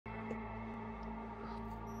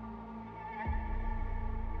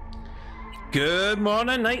Good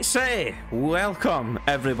morning, Night City. Welcome,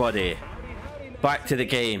 everybody, back to the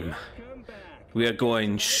game. We are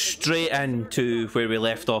going straight into where we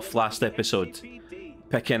left off last episode,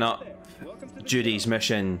 picking up Judy's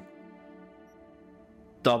mission.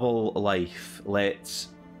 Double life. Let's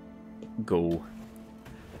go.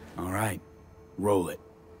 All right, roll it.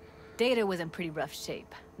 Data was in pretty rough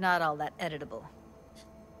shape. Not all that editable.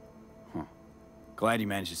 Huh. Glad you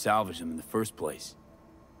managed to salvage them in the first place.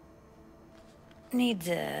 Needs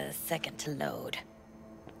a second to load.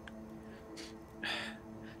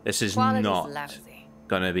 This is Quality's not lousy,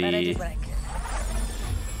 gonna be. but I did what I could.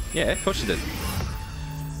 Yeah, of course you did.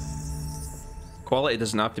 Quality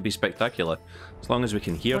doesn't have to be spectacular, as long as we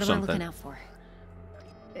can hear what something. What am I looking out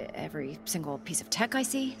for? Every single piece of tech I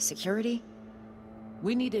see? Security?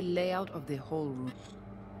 We need a layout of the whole room.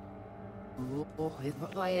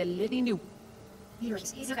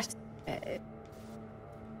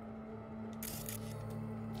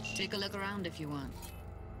 Take a look around if you want.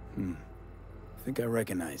 I think I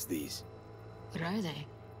recognize these. What are they?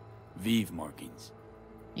 Vive markings.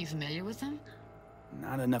 You familiar with them?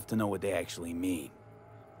 Not enough to know what they actually mean.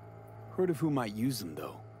 Heard of who might use them,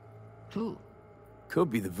 though. Who?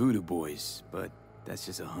 Could be the Voodoo Boys, but that's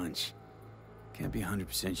just a hunch. Can't be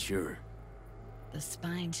 100% sure. The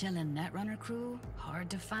spine-chilling Netrunner crew? Hard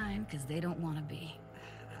to find, because they don't want to be.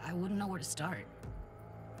 I wouldn't know where to start.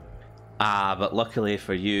 Ah, but luckily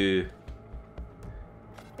for you,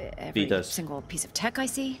 Every does. single piece of tech I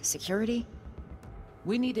see? Security?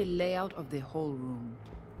 We need a layout of the whole room.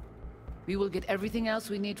 We will get everything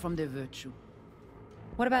else we need from the Virtue.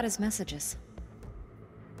 What about his messages?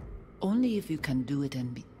 Only if you can do it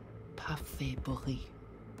and be parfait bourré.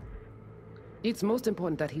 It's most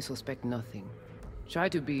important that he suspect nothing. Try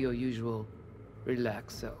to be your usual,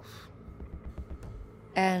 relaxed self.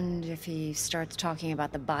 And if he starts talking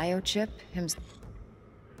about the biochip,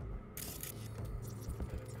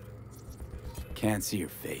 Can't see your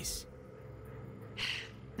face.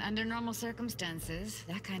 Under normal circumstances,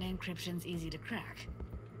 that kind of encryption's easy to crack.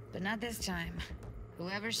 But not this time.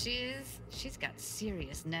 Whoever she is, she's got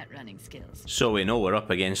serious net running skills. so we know we're up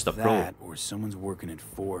against a pro. That, or someone's working it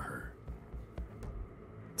for her.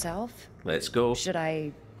 Self? Let's go. Should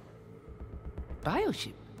I...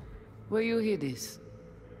 Biochip? Where you hear this?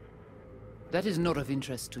 That is not of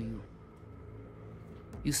interest to you.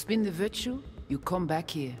 You spin the Virtue, you come back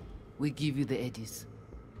here. We give you the eddies.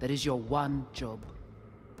 That is your one job.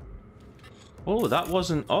 Oh, that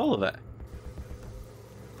wasn't all of it.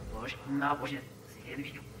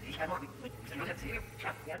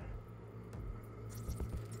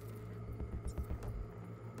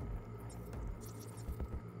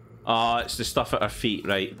 Ah, it's the stuff at our feet,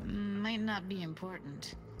 right? Might not be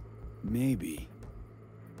important. Maybe.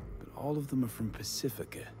 But all of them are from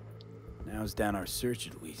Pacifica. Now's down our search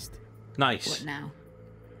at least. Nice. What now?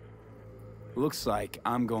 Looks like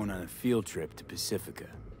I'm going on a field trip to Pacifica.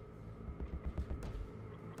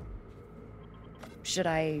 Should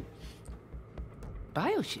I...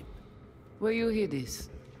 Biochip? Where you hear this?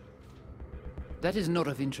 That is not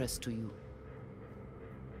of interest to you.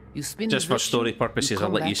 You spin Just the for Virtue, story purposes, I'll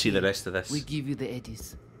come let you back see the here. rest of this. We give you the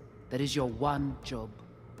eddies. That is your one job.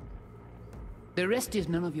 The rest is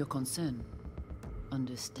none of your concern.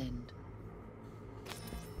 Understand?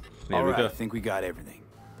 There All we right, go. I think we got everything.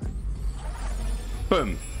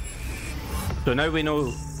 Boom. So now we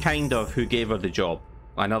know kind of who gave her the job.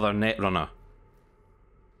 Another Netrunner.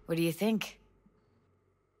 What do you think?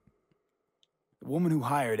 The woman who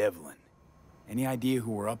hired Evelyn. Any idea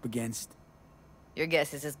who we're up against? Your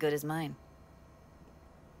guess is as good as mine.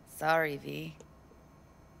 Sorry, V.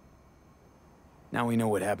 Now we know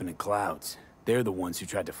what happened to Clouds. They're the ones who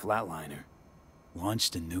tried to flatline her.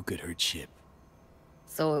 Launched a nuke at her ship.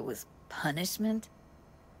 So it was punishment?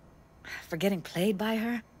 For getting played by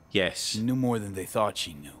her? Yes. She knew more than they thought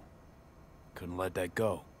she knew. Couldn't let that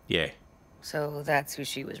go. Yeah. So that's who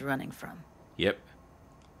she was running from. Yep.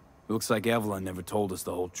 Looks like Evelyn never told us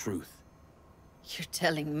the whole truth. You're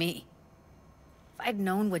telling me? If I'd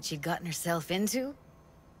known what she'd gotten herself into?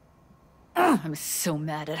 I'm so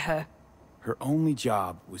mad at her. Her only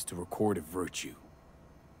job was to record a Virtue.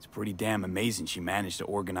 It's pretty damn amazing she managed to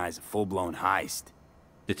organize a full-blown heist.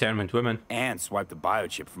 Determined woman. And swipe the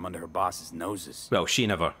biochip from under her boss's noses. Well, she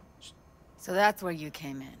never. So that's where you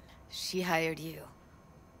came in. She hired you.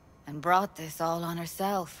 And brought this all on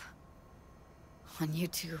herself. On you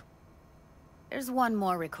two. There's one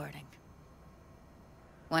more recording.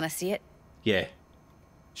 Wanna see it? Yeah.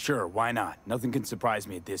 Sure, why not? Nothing can surprise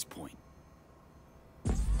me at this point.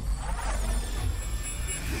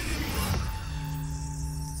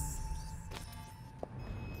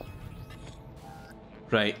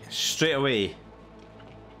 Right, straight away.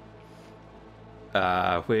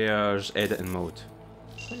 Where's editing mode?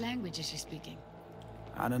 What language is she speaking?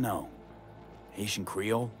 I don't know. Haitian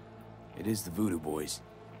Creole? It is the Voodoo Boys.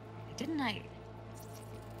 Didn't I...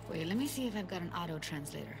 Wait, let me see if I've got an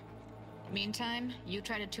auto-translator. Meantime, you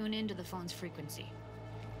try to tune into the phone's frequency.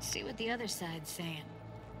 See what the other side's saying.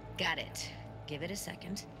 Got it. Give it a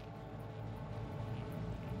second.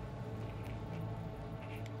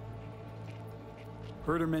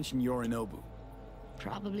 Heard her mention Yorinobu.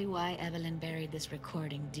 Probably why Evelyn buried this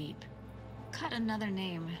recording deep. Caught another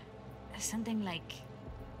name. Something like...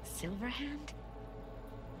 Silverhand?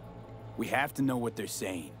 We have to know what they're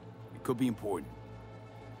saying. It could be important.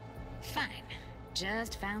 Fine.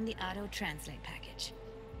 Just found the auto-translate package.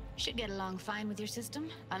 Should get along fine with your system.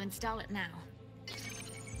 I'll install it now.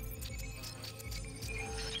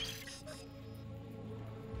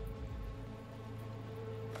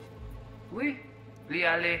 Oui, li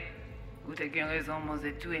ale. Ou te gen raison, moi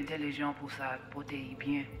c'est tout intelligent pour ça, pour te y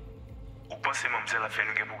bien. Ou pensez mademoiselle a fait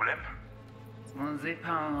nous un problème? Moi c'est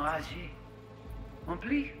pas enragé. En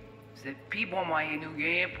plus, c'est plus bon moyen nous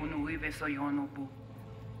gagner pour nous arriver sur yon bout.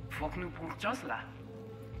 Faut que nous prenions chance là.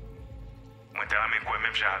 Moi t'ai ramé quoi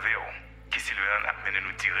même j'avais qui si le a mené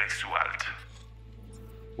nous direct sous Alt.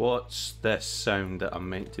 What's this sound that I'm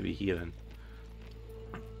meant to be hearing?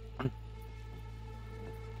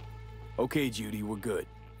 Okay, Judy, we're good.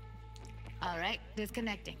 All right,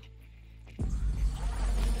 disconnecting.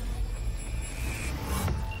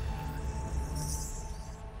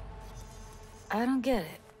 I don't get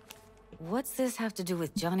it. What's this have to do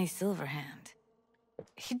with Johnny Silverhand?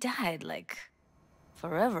 He died, like,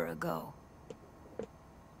 forever ago.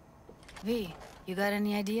 V, you got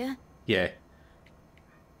any idea? Yeah.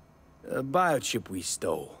 A biochip we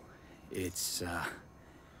stole. It's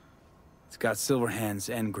got Silverhand's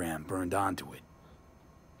engram burned onto it.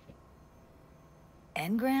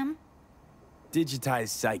 Engram? Digitized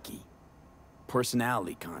psyche.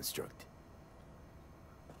 Personality construct.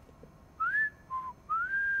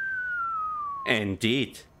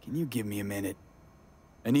 Indeed. Can you give me a minute?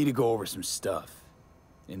 I need to go over some stuff.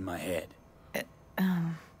 In my head.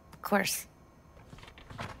 Of course.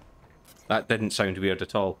 That didn't sound weird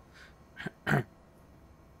at all.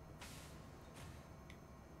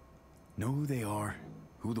 Know who they are,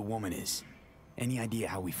 who the woman is. Any idea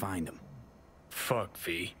how we find them? Fuck,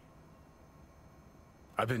 V.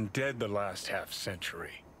 I've been dead the last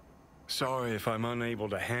half-century. Sorry if I'm unable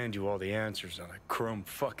to hand you all the answers on a chrome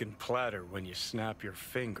fucking platter when you snap your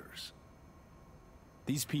fingers.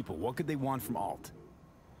 These people, what could they want from Alt?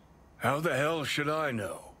 How the hell should I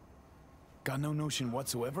know? Got no notion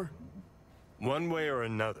whatsoever? One way or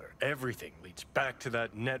another, everything leads back to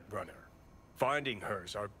that Netrunner. Finding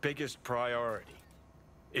her's our biggest priority.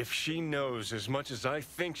 If she knows as much as I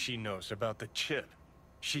think she knows about the chip,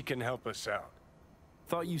 she can help us out.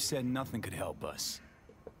 Thought you said nothing could help us.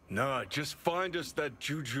 Nah, just find us that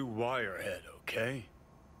Juju wirehead, okay?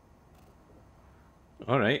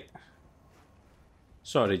 Alright.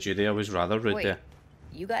 Sorry, Judy, I was rather rude Wait, there.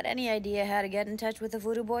 you got any idea how to get in touch with the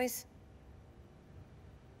Voodoo Boys?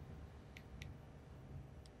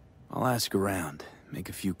 I'll ask around, make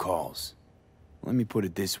a few calls. Let me put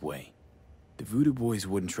it this way. The Voodoo Boys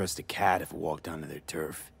wouldn't trust a cat if it walked onto their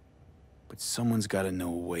turf. But someone's gotta know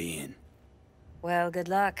a way in. Well, good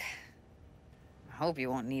luck. I hope you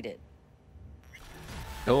won't need it.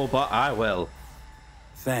 Oh, but I will.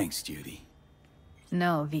 Thanks, Judy.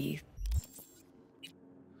 No, V.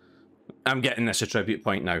 I'm getting this a tribute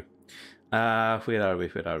point now. Where are we?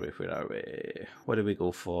 Where are we? Where are we? What do we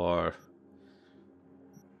go for?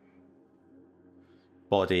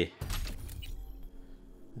 Body.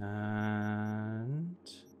 And...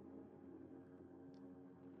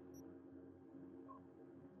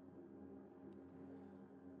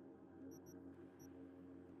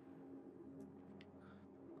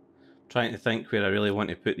 trying to think where I really want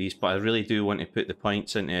to put these, but I really do want to put the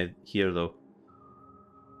points into here though.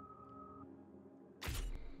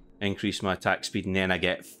 Increase my attack speed and then I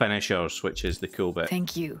get finishers, which is the cool bit.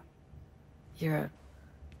 Thank you. You're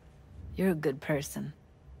a good person.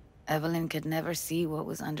 Evelyn could never see what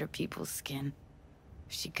was under people's skin.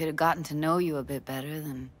 If she could have gotten to know you a bit better,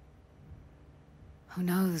 then... who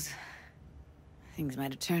knows? Things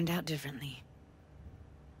might have turned out differently.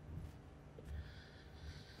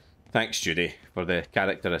 Thanks, Judy, for the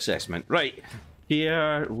character assessment. Right,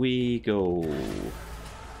 here we go.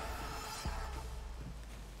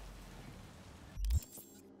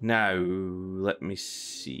 Now, let me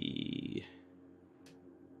see.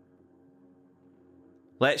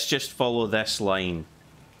 Let's just follow this line.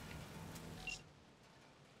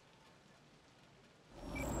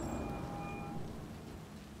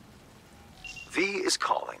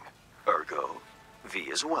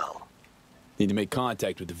 Need to make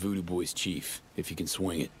contact with the Voodoo Boys chief, if you can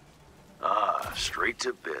swing it. Ah, straight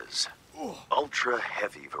to biz. Ultra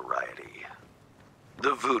heavy variety.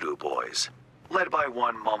 The Voodoo Boys, led by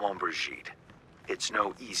one Maman Brigitte. It's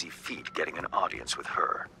no easy feat getting an audience with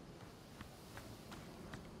her.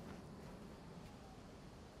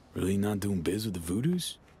 Really not doing biz with the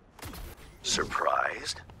Voodoos?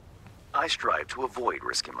 Surprised? I strive to avoid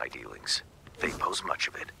risking my dealings. They pose much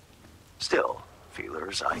of it. Still,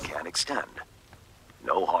 feelers I can extend.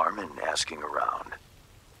 No harm in asking around.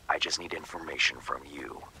 I just need information from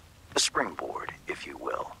you. A springboard, if you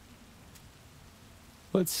will.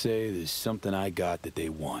 Let's say there's something I got that they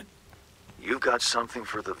want. You've got something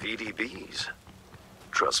for the VDBs.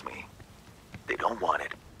 Trust me, they don't want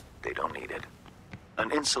it. They don't need it. An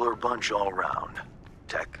insular bunch all round.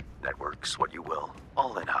 Tech, networks, what you will,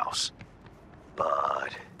 all in-house.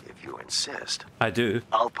 But if you insist, I do.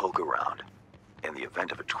 I'll poke around. In the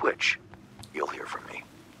event of a twitch, you'll hear from me.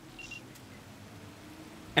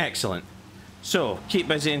 Excellent. So, keep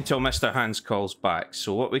busy until Mr. Hans calls back.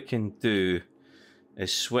 So what we can do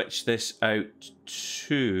is switch this out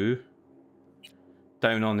to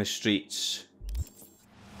down on the streets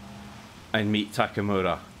and meet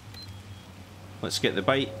Takamura. Let's get the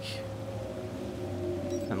bike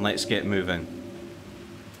and let's get moving.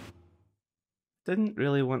 Didn't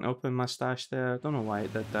really want to open my stash there. I don't know why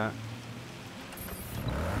it did that.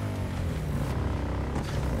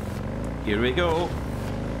 Here we go.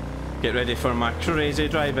 Get ready for my crazy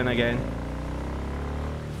driving again.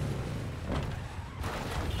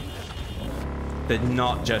 Did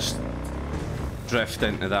not just drift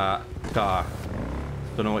into that car.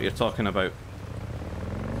 Don't know what you're talking about.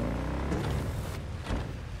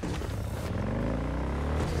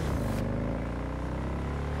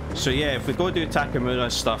 So yeah, if we go do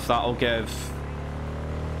Takamura's stuff, that'll give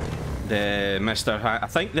the Mr. I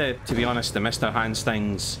think to be honest, the Mr. Hans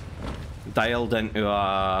thing's dialed into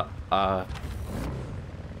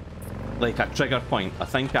like a trigger point. I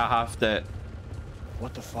think I have to.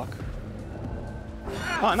 What the fuck?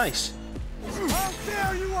 Oh, nice. How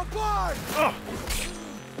dare you abide!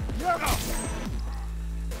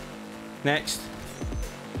 Next.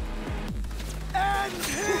 End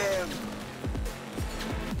him!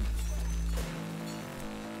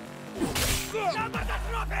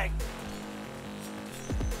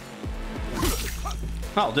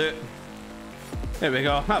 That'll do it. There we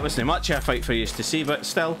go. That wasn't much effort for you to see, but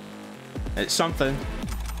still, it's something.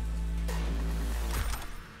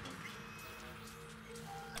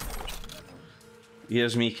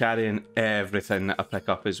 Here's me carrying everything that I pick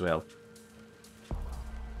up as well.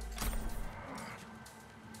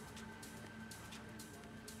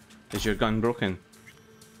 Is your gun broken?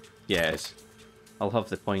 Yes. I'll have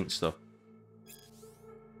the points though.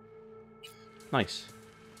 Nice.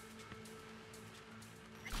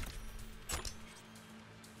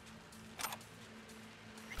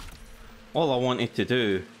 All I wanted to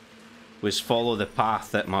do was follow the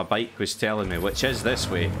path that my bike was telling me, which is this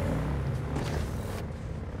way.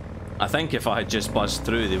 I think if I had just buzzed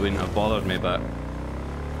through, they wouldn't have bothered me, but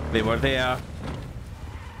they were there.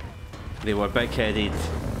 They were big-headed.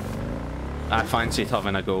 I fancied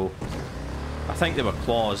having a go. I think they were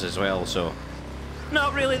claws as well, so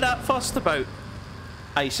not really that fussed about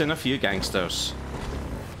icing a few gangsters.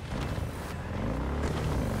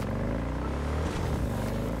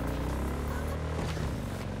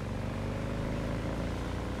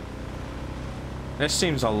 This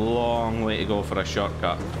seems a long way to go for a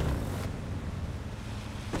shortcut.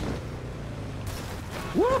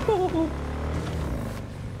 Woohoo!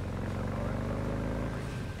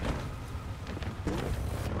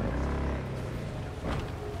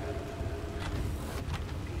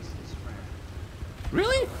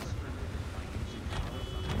 Really?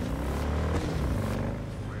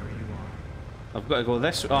 I've got to go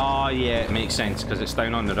this way. Oh yeah, it makes sense because it's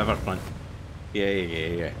down on the riverfront.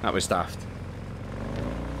 Yeah. That was daft.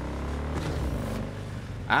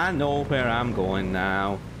 I know where I'm going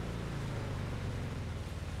now.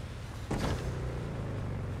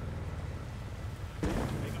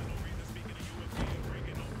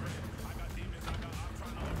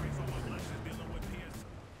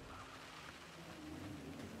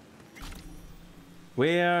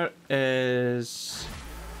 Where is...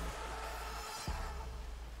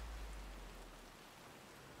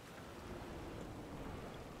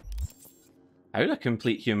 How to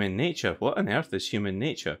complete human nature? What on earth is human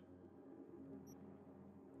nature?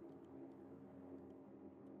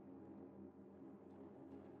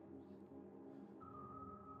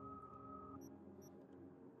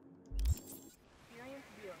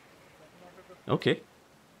 Okay.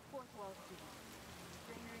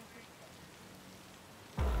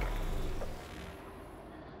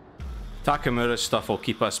 Takamura's stuff will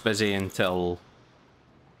keep us busy until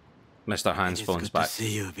Mr. Hans phone's back. To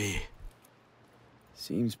see you, B.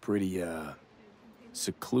 Seems pretty,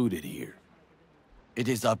 secluded here. It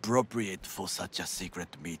is appropriate for such a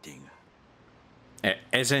secret meeting. It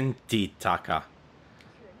is indeed, Taka.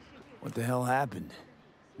 What the hell happened?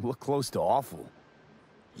 You look close to awful.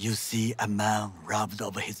 You see a man robbed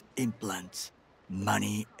of his implants,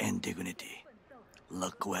 money and dignity.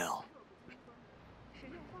 Look well.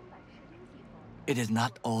 It is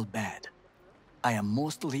not all bad. I am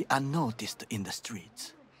mostly unnoticed in the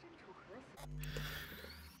streets.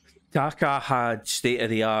 Taka had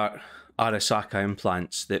state-of-the-art Arasaka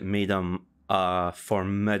implants that made him a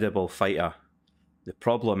formidable fighter. The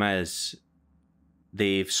problem is,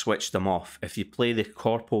 they've switched them off. If you play the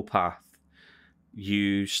corporal path,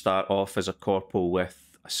 you start off as a corporal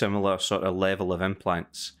with a similar sort of level of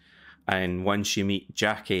implants. And once you meet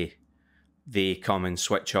Jackie, they come and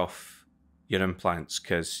switch off your implants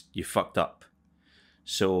because you fucked up.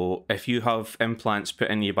 So if you have implants put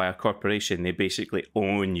in you by a corporation, they basically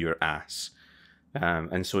own your ass.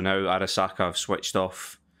 And so now Arasaka have switched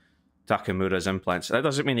off Takamura's implants. That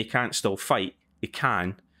doesn't mean he can't still fight. He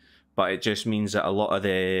can, but it just means that a lot of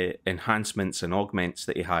the enhancements and augments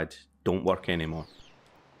that he had don't work anymore.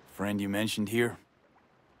 Friend you mentioned here?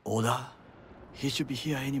 Oda? He should be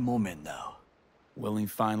here any moment now. Willing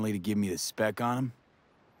finally to give me the spec on him?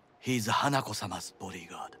 He's Hanako-sama's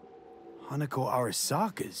bodyguard. Hanako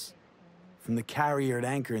Arasaka's? From the carrier at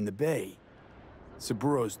anchor in the bay.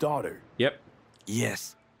 Saburo's daughter. Yep.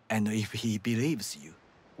 Yes, and if he believes you,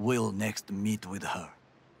 we'll next meet with her.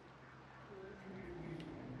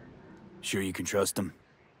 Sure you can trust him?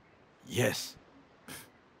 Yes.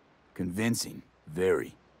 Convincing.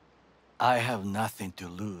 Very. I have nothing to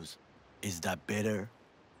lose. Is that better?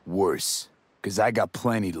 Worse. 'Cause I got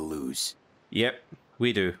plenty to lose. Yep,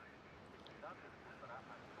 we do.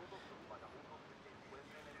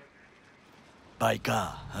 By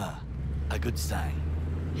God, huh? A good sign.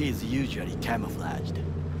 He is usually camouflaged.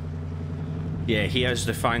 Yeah, he has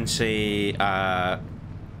the fancy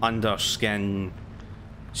underskin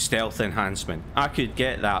stealth enhancement. I could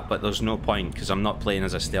get that, but there's no point because I'm not playing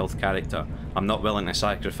as a stealth character. I'm not willing to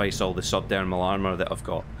sacrifice all the subdermal armor that I've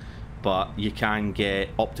got. But you can get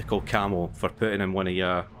optical camo for putting in one of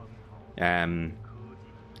your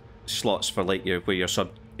slots for like where your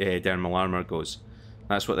subdermal armor goes.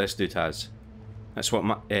 That's what this dude has. That's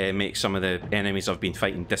what makes some of the enemies I've been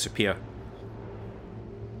fighting disappear.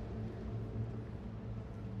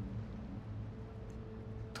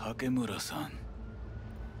 Takemura-san.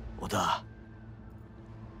 Oda.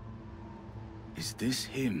 Is this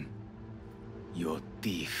him? Your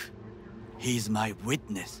thief. He's my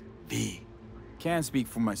witness, V. Can't speak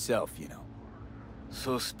for myself, you know.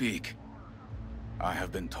 So speak. I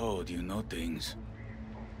have been told you know things.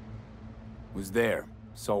 Was there.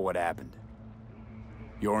 Saw what happened.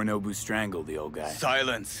 Yorinobu strangled the old guy.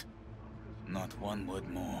 Silence! Not one word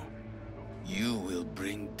more. You will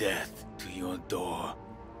bring death to your door.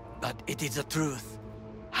 But it is the truth.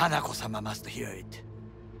 Hanako-sama must hear it.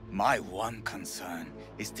 My one concern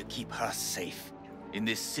is to keep her safe in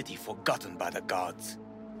this city forgotten by the gods.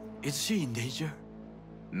 Is she in danger?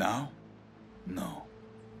 Now? No.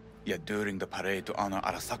 Yet during the parade to honor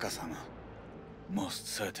Arasaka-sama, most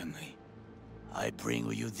certainly. I bring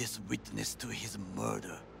you this witness to his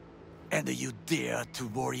murder. And you dare to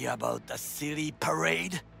worry about a silly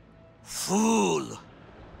parade? Fool!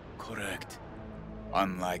 Correct.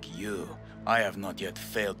 Unlike you, I have not yet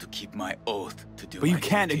failed to keep my oath to do But my you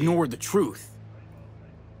can't duty. ignore the truth.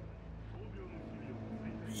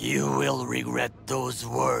 You will regret those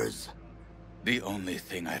words. The only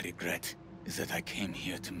thing I regret is that I came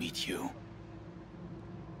here to meet you.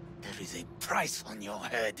 There is a price on your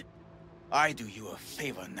head. I do you a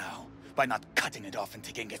favor now by not cutting it off and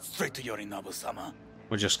taking it straight to Yorinobu-sama.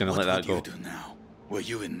 We're just gonna let that go. What would you do now? Were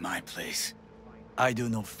you in my place? I do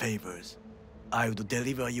no favors. I would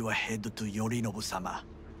deliver your head to Yorinobu-sama.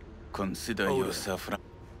 Consider yourself...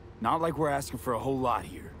 Not like we're asking for a whole lot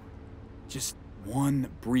here. Just one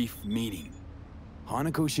brief meeting.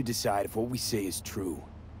 Hanako should decide if what we say is true.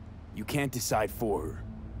 You can't decide for her.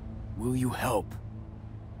 Will you help?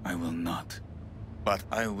 I will not. But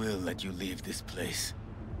I will let you leave this place,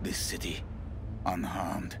 this city,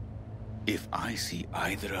 unharmed. If I see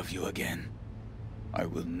either of you again, I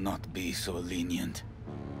will not be so lenient.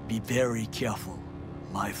 Be very careful,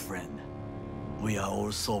 my friend. We are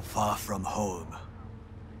all so far from home.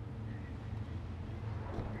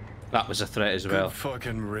 That was a threat as well. Good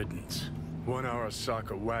fucking riddance. 1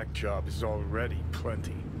 Arasaka whack job is already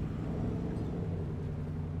plenty.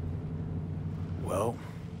 Well,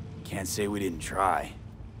 Can't say we didn't try.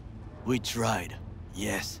 We tried,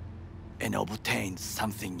 yes, and obtained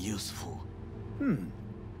something useful.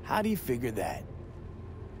 How do you figure that?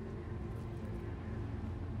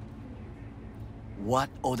 What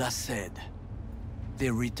Oda said. They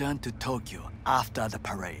returned to Tokyo after the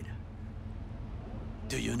parade.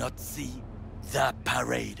 Do you not see the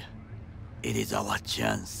parade? It is our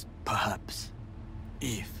chance, perhaps.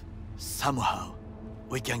 If, somehow,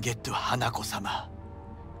 we can get to Hanako-sama.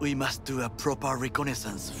 We must do a proper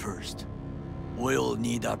reconnaissance first. We'll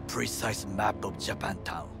need a precise map of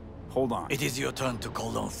Japantown. Hold on. It is your turn to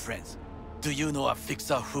call on friends. Do you know a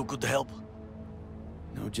fixer who could help?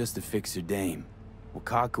 No, just a fixer dame.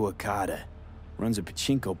 Wakako Okada. Runs a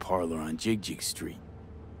pachinko parlor on Jig Street.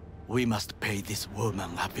 We must pay this woman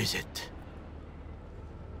a visit.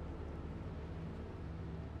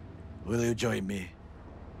 Will you join me?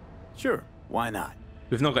 Sure, why not?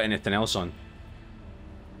 We've not got anything else on.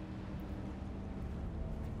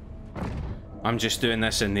 I'm just doing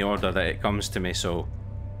this in the order that it comes to me, so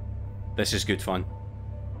this is good fun.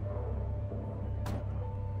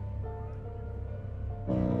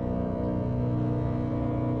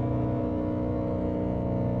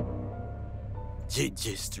 Jig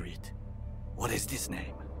Street. What is this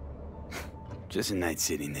name? Just a Night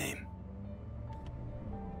City name.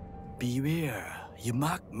 Beware, you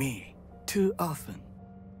mock me too often.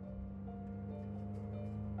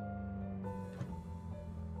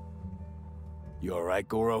 You alright,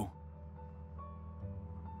 Goro?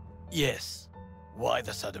 Yes. Why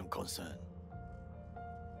the sudden concern?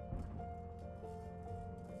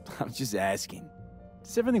 I'm just asking.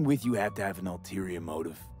 Does everything with you have to have an ulterior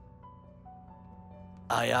motive?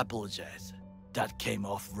 I apologize. That came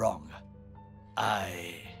off wrong.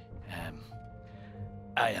 I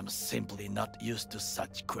am simply not used to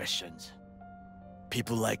such questions.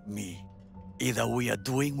 People like me, either we are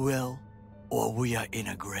doing well, or we are in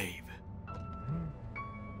a grave.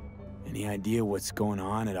 Any idea what's going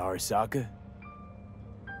on at Arasaka?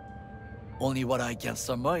 Only what I can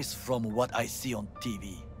surmise from what I see on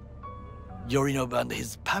TV. Yorinobu and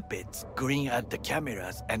his puppets grin at the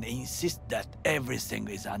cameras and insist that everything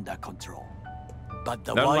is under control. But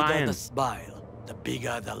the They're wider lying. the smile, the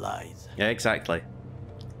bigger the lies. Yeah, exactly.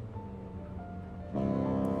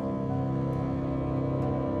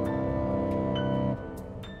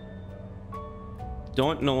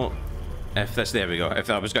 Don't know if this... There we go. If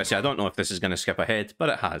I was going to say, I don't know if this is going to skip ahead, but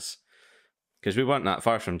it has. Because we weren't that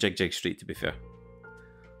far from Jig Street, to be fair.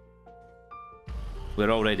 We're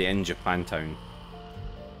already in Japantown.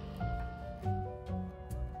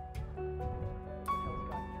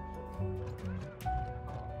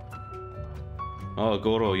 Oh,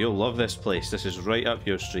 Goro, you'll love this place. This is right up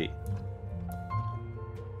your street.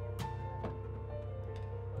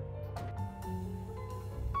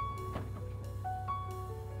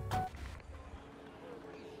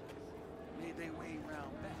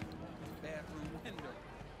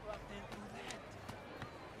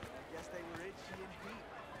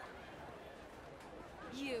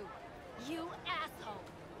 You asshole!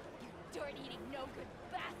 You dirt-eating, no-good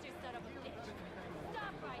bastard son of a bitch!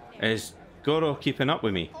 Stop right there! Is Goro keeping up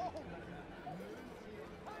with me?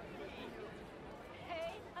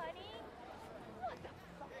 Hey, honey? What the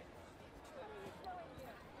fuck?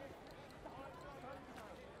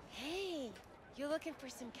 Hey, you looking for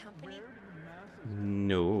some company?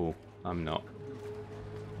 No, I'm not.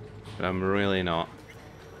 But I'm really not.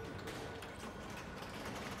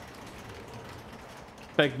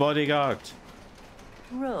 Big bodyguard.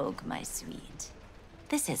 Rogue, my sweet.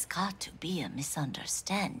 This has got to be a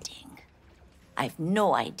misunderstanding. I've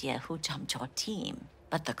no idea who jumped your team,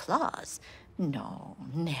 but the Claws? No,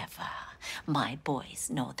 never. My boys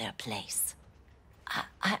know their place.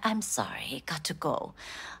 I'm sorry, got to go.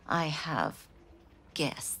 I have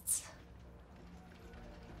guests.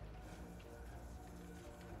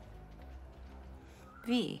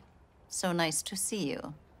 V, so nice to see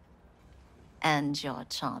you. And your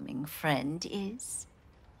charming friend is?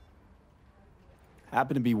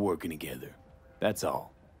 Happen to be working together. That's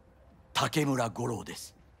all. Takemura Goro で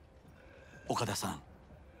す。岡田さん、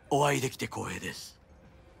お会いできて光栄です。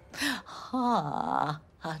Ah,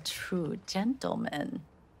 a true gentleman.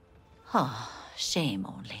 Ah, shame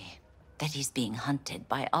only that he's being hunted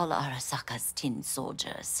by all Arasaka's tin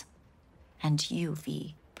soldiers. And you,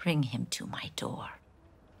 V, bring him to my door.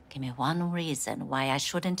 Give me one reason why I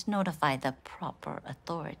shouldn't notify the proper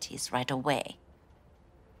authorities right away.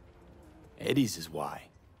 Eddie's is why.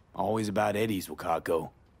 Always about Eddie's, Wakako.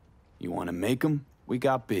 You want to make 'em? We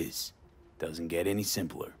got biz. Doesn't get any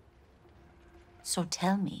simpler. So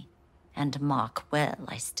tell me, and mark well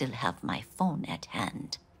I still have my phone at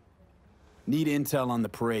hand. Need intel on the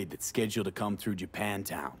parade that's scheduled to come through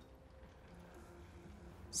Japantown.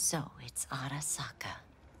 So it's Arasaka.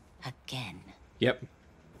 Again. Yep.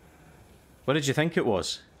 What did you think it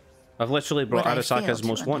was? I've literally brought Arasaka's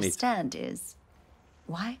Most Wanted. What I understand is,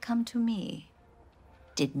 why come to me?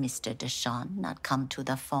 Did Mr. Deshawn not come to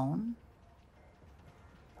the phone?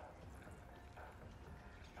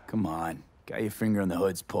 Come on. Got your finger on the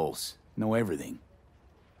hood's pulse. Know everything.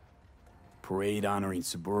 Parade honoring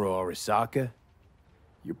Saburo Arasaka?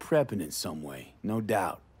 You're prepping in some way, no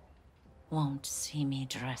doubt. Won't see me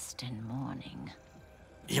dressed in mourning.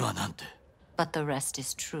 今なんて But the rest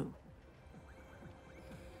is true.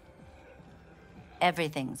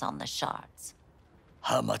 Everything's on the shards.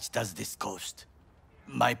 How much does this cost?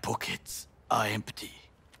 My pockets are empty.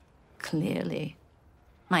 Clearly.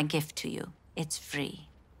 My gift to you, it's free.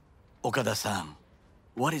 Okada-san,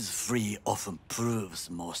 what is free often proves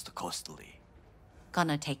most costly.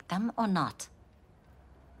 Gonna take them or not?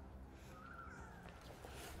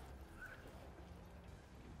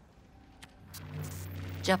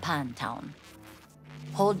 Japantown.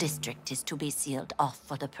 Whole district is to be sealed off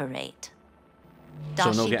for the parade.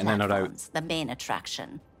 So no Dashi getting in or out. platforms, the main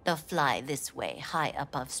attraction. They'll fly this way, high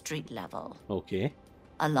above street level. Okay.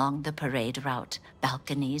 Along the parade route,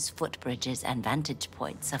 balconies, footbridges, and vantage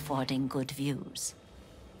points affording good views.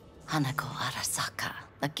 Hanako Arasaka,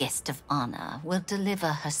 the guest of honor, will deliver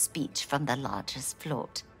her speech from the largest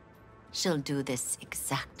float. She'll do this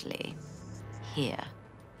exactly here.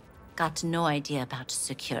 Got no idea about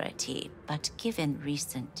security, but given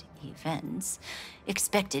recent events,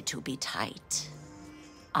 expect it to be tight.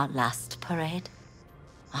 Our last parade,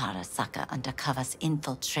 Arasaka undercovers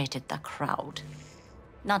infiltrated the crowd.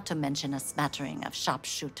 Not to mention a smattering of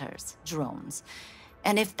sharpshooters, drones.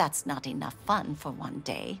 And if that's not enough fun for one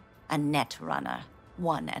day, a net runner,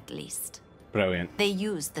 one at least. Brilliant. They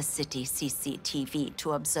use the city CCTV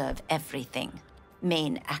to observe everything.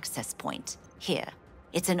 Main access point, here.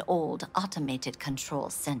 It's an old automated control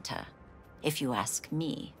center. If you ask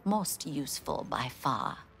me, most useful by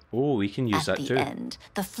far. Oh, we can use that too. At the end,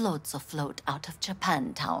 the floats will float out of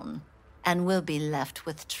Japantown, and we'll be left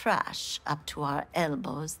with trash up to our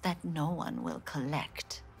elbows that no one will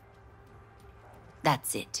collect.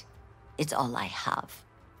 That's it. It's all I have.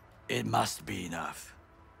 It must be enough.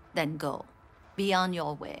 Then go. Be on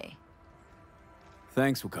your way.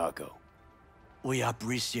 Thanks, Wakako. We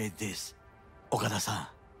appreciate this, Okada-san.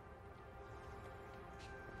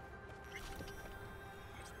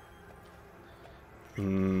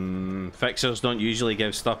 Fixers don't usually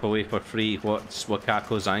give stuff away for free. What's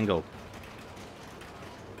Wakako's angle?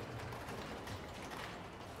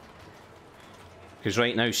 Because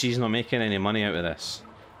right now she's not making any money out of this.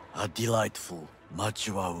 A delightful,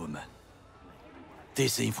 mature woman.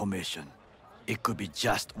 This information, it could be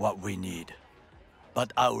just what we need.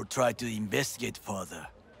 But I will try to investigate further.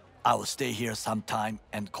 I will stay here some time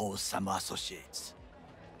and call some associates.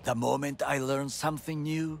 The moment I learn something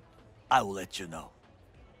new, I will let you know.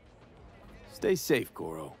 Stay safe,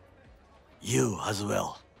 Goro. You as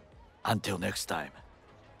well. Until next time.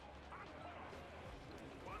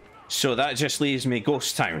 So that just leaves me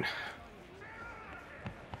Ghost Town.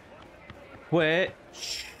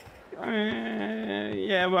 Which...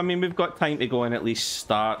 yeah, well, I mean, we've got time to go and at least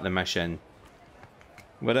start the mission.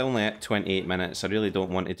 We're only at 28 minutes. I really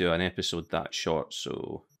don't want to do an episode that short,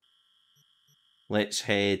 so... let's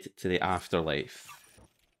head to the afterlife.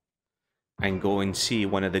 And go and see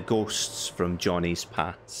one of the ghosts from Johnny's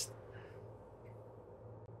past.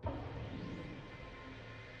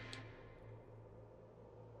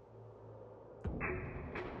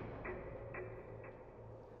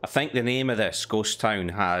 I think the name of this, Ghost Town,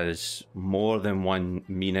 has more than one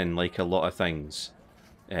meaning, like a lot of things.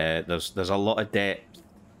 There's a lot of depth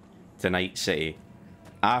to Night City.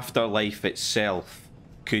 Afterlife itself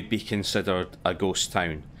could be considered a ghost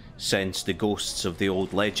town, since the ghosts of the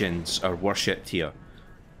old legends are worshipped here.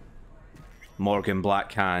 Morgan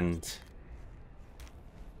Blackhand,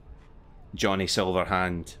 Johnny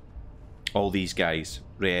Silverhand, all these guys,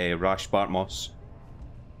 Rash Bartmoss,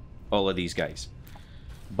 all of these guys.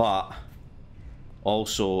 But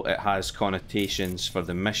also it has connotations for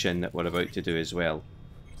the mission that we're about to do as well.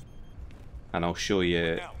 And I'll show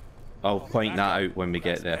you, I'll point that out when we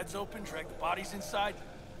get there. Heads open, drag the bodies inside.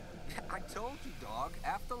 I told you, dog.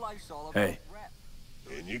 Afterlife's all about rep.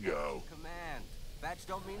 In you go. Command. Badge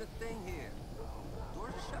don't mean a thing here.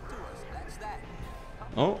 Doors are shut to us. That's that.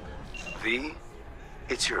 Oh. V,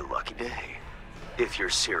 it's your lucky day. If you're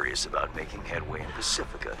serious about making headway in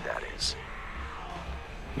Pacifica, that is.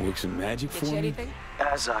 Work some magic for me?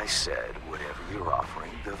 As I said, whatever you're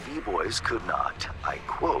offering, the V-Boys could not, I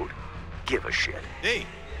quote, give a shit. Hey,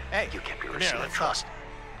 You kept your come here, receipt of let's trust.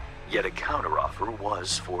 Yet a counteroffer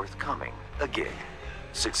was forthcoming. A gig.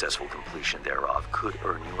 Successful completion thereof could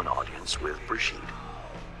earn you an audience with Brigitte.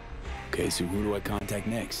 Okay, so who do I contact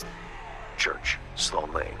next? Church,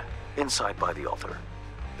 Sloan Lane. Inside by the altar.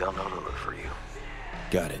 They'll know to look for you.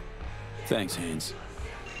 Got it. Thanks, Haynes.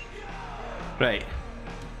 Right.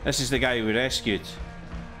 This is the guy we rescued.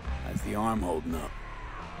 How's the arm holding up?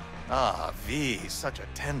 Ah, V, such a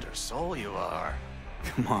tender soul you are.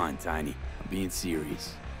 Come on, Tiny. I'm being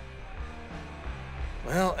serious.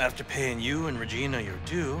 Well, after paying you and Regina your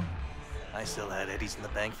due, I still had eddies in the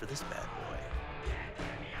bank for this bad boy.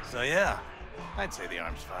 So yeah, I'd say the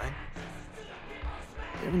arm's fine.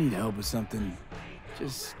 You ever need help with something,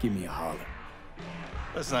 just give me a holler.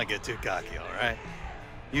 Let's not get too cocky, all right?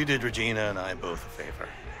 You did Regina and I both a favor.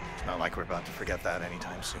 It's not like we're about to forget that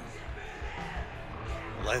anytime soon.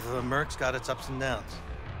 The life of a merc's got its ups and downs.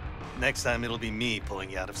 Next time it'll be me pulling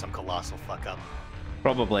you out of some colossal fuck-up.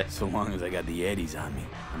 Probably. So long as I got the eddies on me,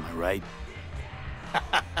 am I right?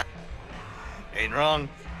 Ain't wrong.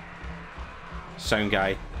 Sound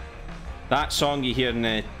guy. That song you hear in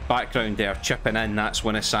the background there, chipping in, that's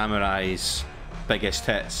one of Samurai's biggest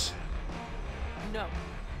hits. No.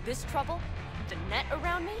 This trouble, the net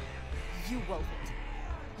around me, you wove it.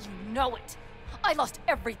 You know it. I lost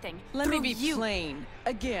everything. Let me through be you. plain.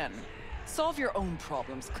 Again. Solve your own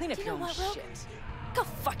problems. Clean up Do you your know own what, Rogue? shit. Go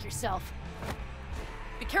fuck yourself.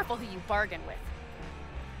 Be careful who you bargain with.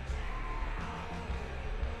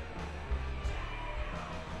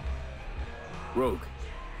 Rogue,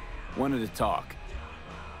 wanted to talk.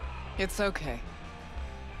 It's okay.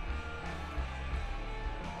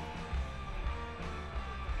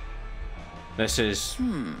 This is...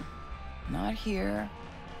 Not here,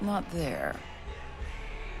 not there.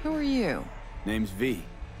 Who are you? Name's V.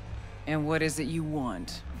 And what is it you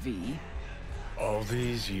want, V? All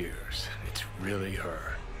these years, it's really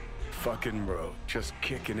her. Fucking Rogue, just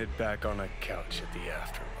kicking it back on a couch at the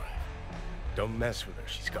afterlife. Don't mess with her,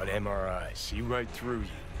 she's got MRIs, see right through you.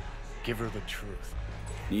 Give her the truth.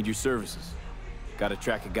 Need your services. Gotta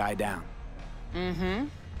track a guy down. Mm-hmm.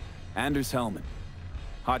 Anders Hellman.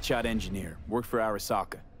 Hotshot engineer. Worked for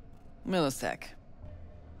Arasaka. Millisec.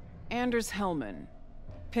 Anders Hellman.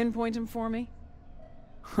 Pinpoint him for me?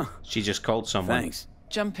 She just called someone. Thanks.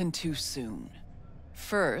 Jump in too soon.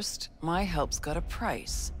 First, my help's got a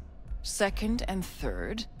price. Second and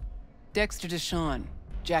third, Dexter Deshawn,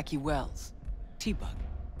 Jackie Wells, T-Bug.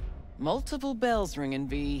 Multiple bells ringing,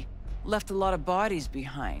 V. Left a lot of bodies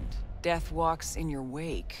behind. Death walks in your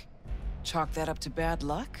wake. Chalk that up to bad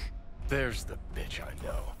luck? There's the bitch I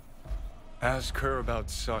know. Ask her about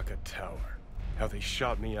Saka Tower. How they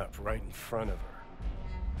shot me up right in front of her.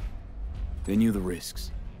 They knew the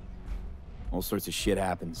risks. All sorts of shit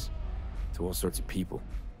happens. To all sorts of people.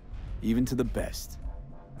 Even to the best.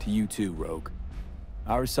 To you too, Rogue.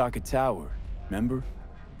 Arasaka Tower, remember?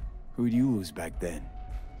 Who'd you lose back then?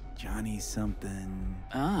 Johnny something...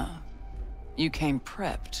 Ah. You came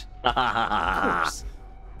prepped. Of course.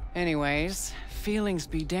 Anyways, feelings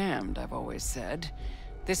be damned, I've always said.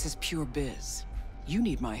 This is pure biz. You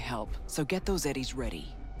need my help, so get those eddies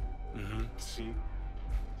ready. See?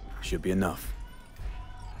 Should be enough.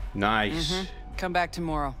 Nice. Come back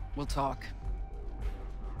tomorrow. We'll talk.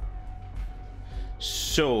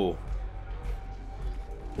 So,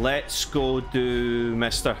 let's go do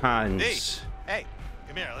Mr. Hands. Hey,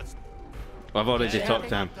 come here, let's... I've already talked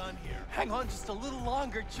to him. Hang on just a little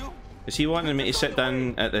longer, Joe. Is he wanting me to sit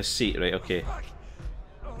down at this seat? Right, okay.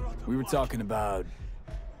 We were talking about...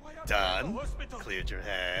 Done. Cleared your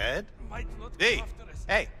head. V,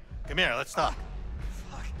 hey, come here, let's talk.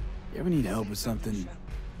 You ever need help with something?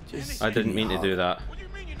 Just I didn't mean to do that.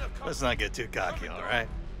 Let's not get too cocky, all right?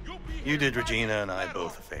 You did Regina and I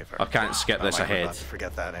both a favor. I can't skip Not this like we're ahead. about to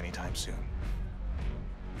forget that anytime soon.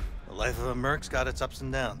 The life of a merc's got its ups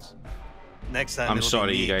and downs. Next time I'm it'll be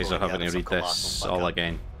sorry me you guys are pulling having out to of read some this colossal all fuck-up.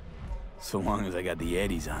 again. So long as I got the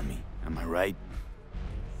eddies on me, am I right?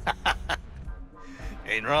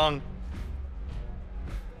 Ain't wrong.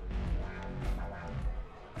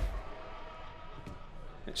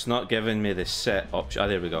 It's not giving me the set option. Ah,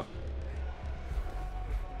 there we go.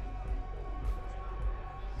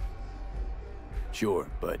 Sure,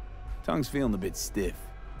 but tongue's feeling a bit stiff.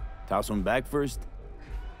 Toss one back first?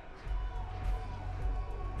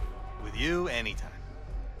 With you, anytime.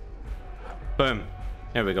 Boom.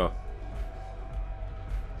 Here we go.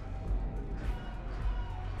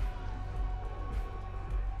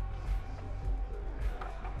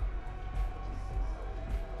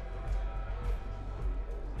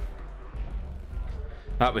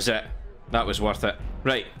 That was it. That was worth it.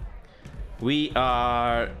 Right. We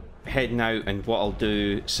are heading out, and what I'll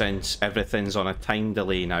do, since everything's on a time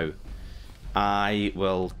delay now, I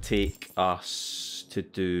will take us to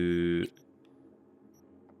do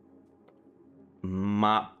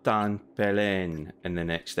Maptan Pelen in the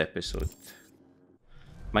next episode.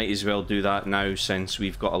 Might as well do that now since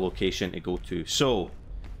we've got a location to go to. So,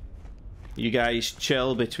 you guys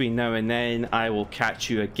chill between now and then. I will catch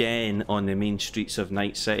you again on the main streets of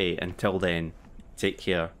Night City. Until then, take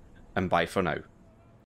care and bye for now.